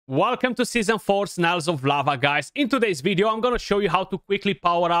Welcome to Season 4 Snails of Lava, guys. In today's video, I'm going to show you how to quickly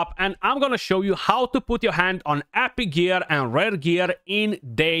power up, and I'm going to show you how to put your hand on epic gear and rare gear in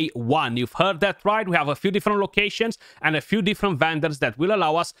day one. You've heard that right. We have a few different locations and a few different vendors that will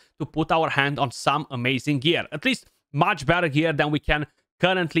allow us to put our hand on some amazing gear. At least much better gear than we can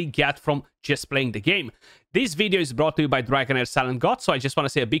currently get from just playing the game. This video is brought to you by Dragonheir Silent God, so I just want to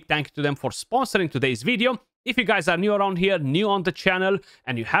say a big thank you to them for sponsoring today's video. If you guys are new around here, new on the channel,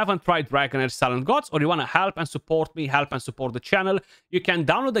 and you haven't tried Dragonheir Silent Gods, or you want to help and support me, help and support the channel, you can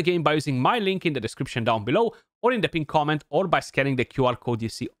download the game by using my link in the description down below, or in the pinned comment, or by scanning the QR code you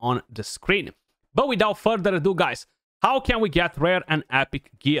see on the screen. But without further ado, guys, how can we get rare and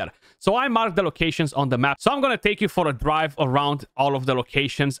epic gear? So I marked the locations on the map. So I'm going to take you for a drive around all of the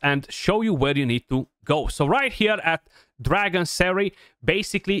locations and show you where you need to go. So right here at Dragonheir,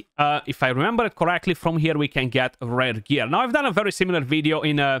 basically, if I remember it correctly, from here we can get rare gear. Now I've done a very similar video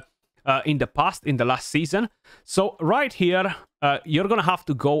in the past, in the last season. So right here, you're going to have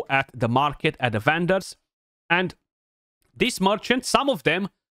to go at the market, at the vendors. And these merchants, some of them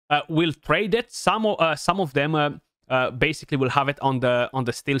will trade it. Some of them basically will have it on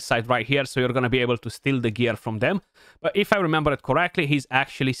the steal side right here, so you're going to be able to steal the gear from them. But if I remember it correctly, he's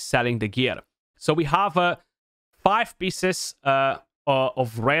selling the gear. So we have 5 pieces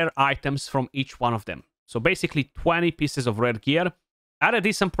of rare items from each one of them. So basically 20 pieces of rare gear at a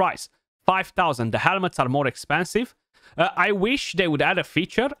decent price. 5,000. The helmets are more expensive. I wish they would add a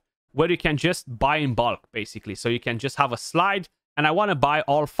feature where you can just buy in bulk, basically. So you can just have a slide, and I want to buy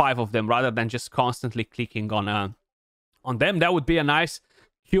all 5 of them rather than just constantly clicking on them. That would be a nice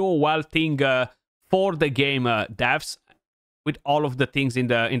QOL thing for the game devs, with all of the things in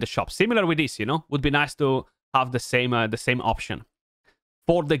the shop. Similar with this, you know, would be nice to have the same option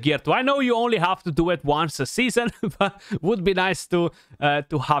for the gear too. I know you only have to do it once a season, but would be nice to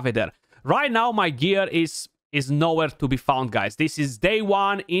have it there. Right now, my gear is nowhere to be found, guys. This is day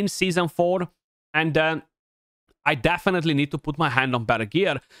 1 in season 4, and I definitely need to put my hand on better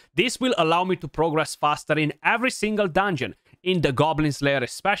gear. This will allow me to progress faster in every single dungeon, in the Goblin's Lair,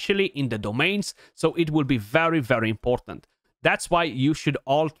 especially in the domains. So it will be very, very important. That's why you should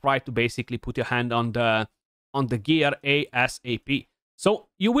all try to basically put your hand on the gear ASAP. So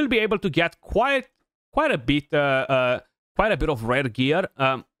you will be able to get quite a bit of rare gear.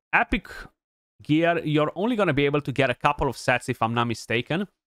 Epic gear, you're only going to be able to get a couple of sets, if I'm not mistaken.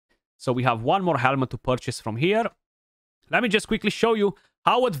 So we have one more helmet to purchase from here. Let me just quickly show you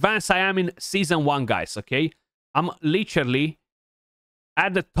how advanced I am in Season 1, guys, okay? I'm literally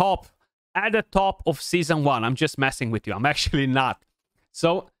at the top of Season 1. I'm just messing with you. I'm actually not.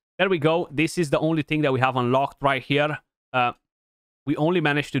 So there we go. This is the only thing that we have unlocked right here. We only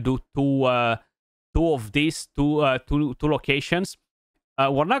managed to do two of these two locations.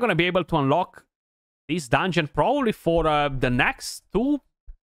 We're not going to be able to unlock this dungeon probably for the next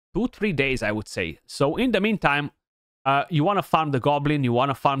 2-3 days, I would say. So in the meantime, you want to farm the goblin, you want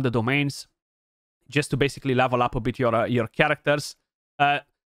to farm the domains, just to basically level up a bit your characters.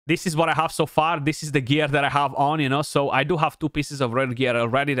 This is what I have so far. This is the gear that I have on, you know. So I do have 2 pieces of rare gear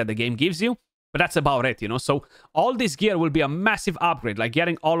already that the game gives you, but that's about it, you know. So all this gear will be a massive upgrade, like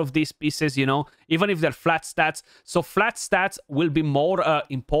getting all of these pieces, you know, even if they're flat stats. So flat stats will be more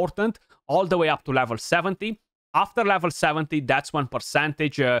important all the way up to level 70. After level 70, that's when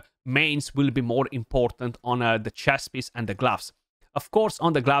percentage mains will be more important on the chest piece and the gloves. Of course,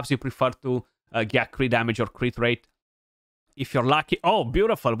 on the gloves, you prefer to get crit damage or crit rate if you're lucky. Oh,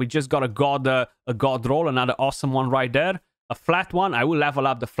 beautiful. We just got a god roll, another awesome one right there. A flat one. I will level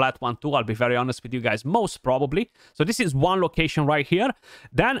up the flat one too. I'll be very honest with you guys, most probably. So this is one location right here.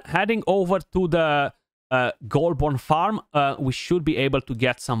 Then heading over to the Goldborn farm, we should be able to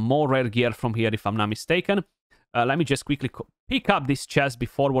get some more rare gear from here, if I'm not mistaken. Let me just quickly pick up this chest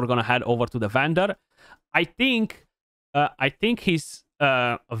before we're gonna head over to the vendor. I think he's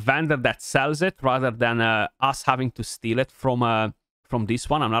a vendor that sells it rather than us having to steal it from this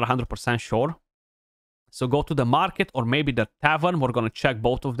one. I'm not 100% sure. So go to the market or maybe the tavern. We're gonna check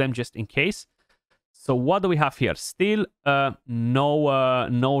both of them just in case. So what do we have here? Still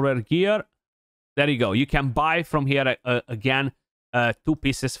no rare gear. There you go. You can buy from here again 2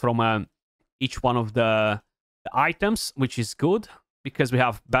 pieces from each one of the items, which is good because we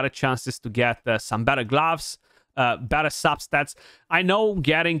have better chances to get some better gloves, better substats. I know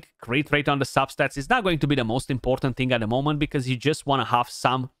getting crit rate on the substats is not going to be the most important thing at the moment because you just want to have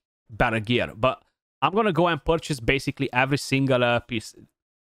some better gear. But I'm going to go and purchase basically every single piece.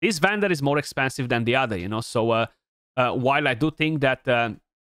 This vendor is more expensive than the other, you know. So while I do think that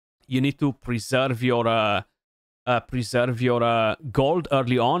you need to preserve your preserve your gold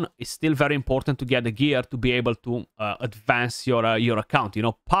early on. It's still very important to get the gear to be able to advance your account. You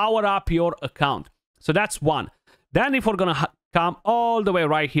know, power up your account. So that's one. Then if we're gonna come all the way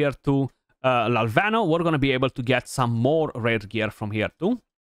right here to L'Alvano, we're gonna be able to get some more rare gear from here too.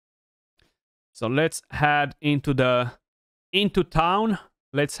 So let's head into town.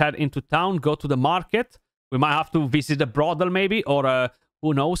 Let's head into town. Go to the market. We might have to visit the brothel maybe, or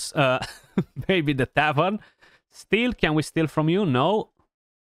who knows, maybe the tavern. Steal, can we steal from you? No.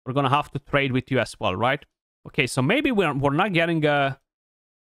 We're gonna have to trade with you as well, right? Okay, so maybe we're not getting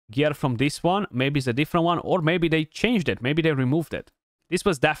gear from this one. Maybe it's a different one, or maybe they changed it. Maybe they removed it. This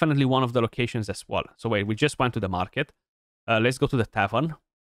was definitely one of the locations as well. So wait, we just went to the market. Let's go to the tavern.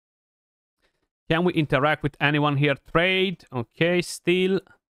 Can we interact with anyone here? Trade. Okay, steal.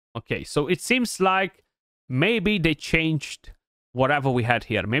 Okay, so it seems like maybe they changed whatever we had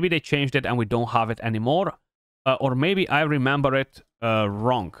here. Maybe they changed it and we don't have it anymore. Or maybe I remember it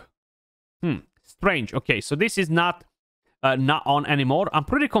wrong. Strange. Okay, so this is not on anymore. I'm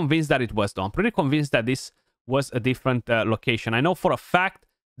pretty convinced that it was, though. I'm pretty convinced that this was a different location. I know for a fact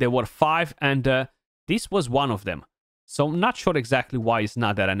there were 5, and this was one of them. So I'm not sure exactly why it's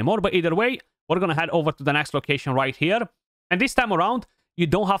not there anymore. But either way, we're going to head over to the next location right here. And this time around, you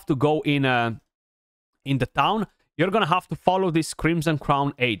don't have to go in the town. You're going to have to follow this Crimson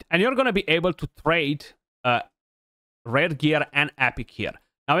Crown aid. And you're going to be able to trade rare gear and epic gear.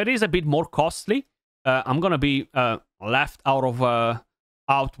 Now, it is a bit more costly. I'm going to be left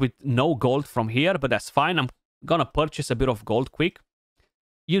out with no gold from here, but that's fine. I'm going to purchase a bit of gold quick.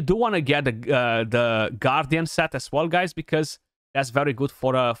 You do want to get the Guardian set as well, guys, because that's very good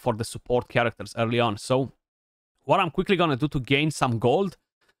for the support characters early on. So what I'm quickly going to do to gain some gold,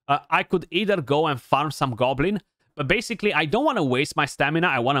 I could either go and farm some goblin, but basically I don't want to waste my stamina.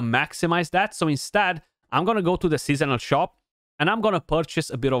 I want to maximize that. So instead, I'm going to go to the seasonal shop and I'm going to purchase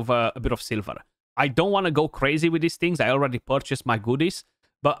a bit of silver. I don't want to go crazy with these things. I already purchased my goodies,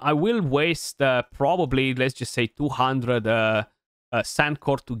 but I will waste probably, let's just say 200 sand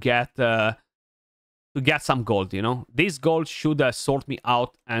core to get some gold, you know. This gold should sort me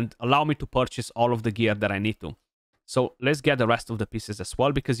out and allow me to purchase all of the gear that I need to. So let's get the rest of the pieces as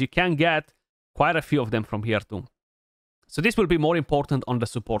well, because you can get quite a few of them from here too. So this will be more important on the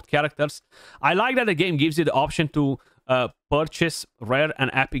support characters. I like that the game gives you the option to purchase rare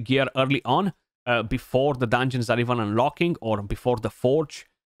and epic gear early on, before the dungeons are even unlocking, or before the forge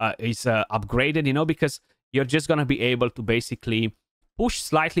is upgraded, you know, because you're just going to be able to basically push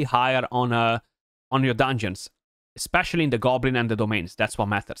slightly higher on your dungeons, especially in the goblin and the domains. That's what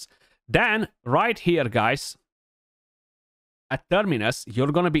matters. Then right here, guys, at Terminus,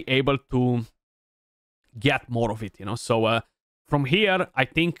 you're going to be able to get more of it, you know. So from here, I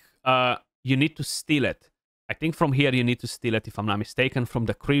think you need to steal it. I think from here you need to steal it, if I'm not mistaken, from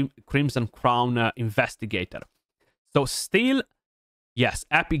the Crimson Crown Investigator. So steal, yes,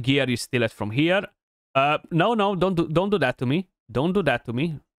 epic gear, you steal it from here. No, don't do that to me. Don't do that to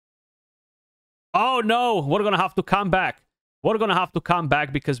me. Oh no, we're gonna have to come back. We're gonna have to come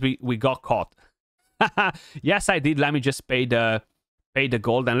back because we got caught. Yes, I did. Let me just pay the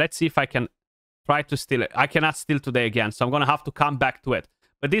gold, and let's see if I can try to steal it. I cannot steal today again, so I'm gonna have to come back to it.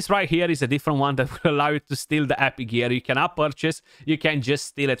 But this right here is a different one that will allow you to steal the epic gear. You cannot purchase, you can just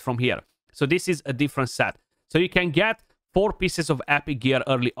steal it from here. So this is a different set. So you can get 4 pieces of epic gear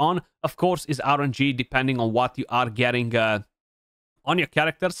early on. Of course, is RNG depending on what you are getting on your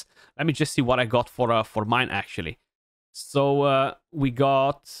characters. Let me just see what I got for mine, actually. So we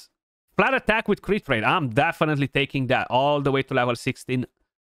got flat attack with crit rate. I'm definitely taking that all the way to level 16.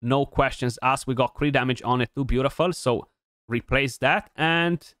 No questions asked. We got crit damage on it too. Beautiful. So replace that,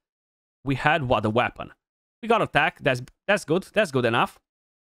 and we had what? A weapon. We got attack. That's good. That's good enough.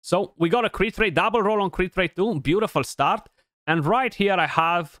 So we got a crit rate, double roll on crit rate too. Beautiful start. And right here I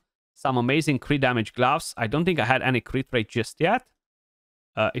have some amazing crit damage gloves. I don't think I had any crit rate just yet,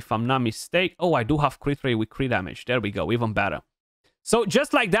 if I'm not mistaken. Oh, I do have crit rate with crit damage. There we go. Even better. So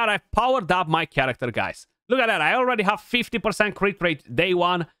just like that, I've powered up my character, guys. Look at that. I already have 50% crit rate day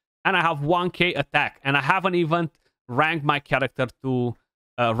 1, and I have 1k attack, and I haven't even rank my character to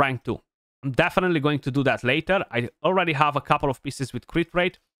rank 2. I'm definitely going to do that later. I already have a couple of pieces with crit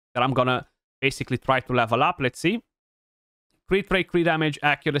rate that I'm gonna basically try to level up. Let's see. Crit rate, crit damage,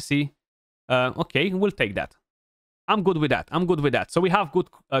 accuracy. Okay, we'll take that. I'm good with that. I'm good with that. So we have good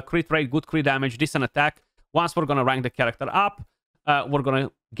crit rate, good crit damage, decent attack. Once we're gonna rank the character up, we're gonna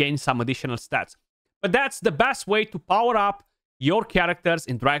gain some additional stats. But that's the best way to power up your characters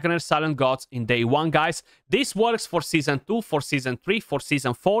in Dragonheir Silent Gods in day 1, guys. This works for Season 2, for Season 3, for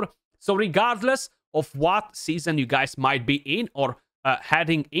Season 4. So regardless of what season you guys might be in or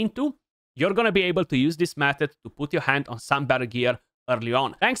heading into, you're going to be able to use this method to put your hand on some better gear early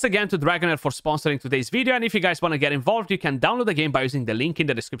on. Thanks again to Dragonheir for sponsoring today's video, and if you guys want to get involved, you can download the game by using the link in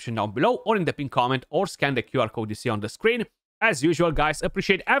the description down below or in the pinned comment, or scan the QR code you see on the screen. As usual, guys,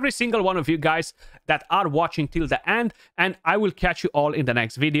 appreciate every single one of you guys that are watching till the end, and I will catch you all in the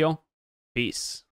next video. Peace.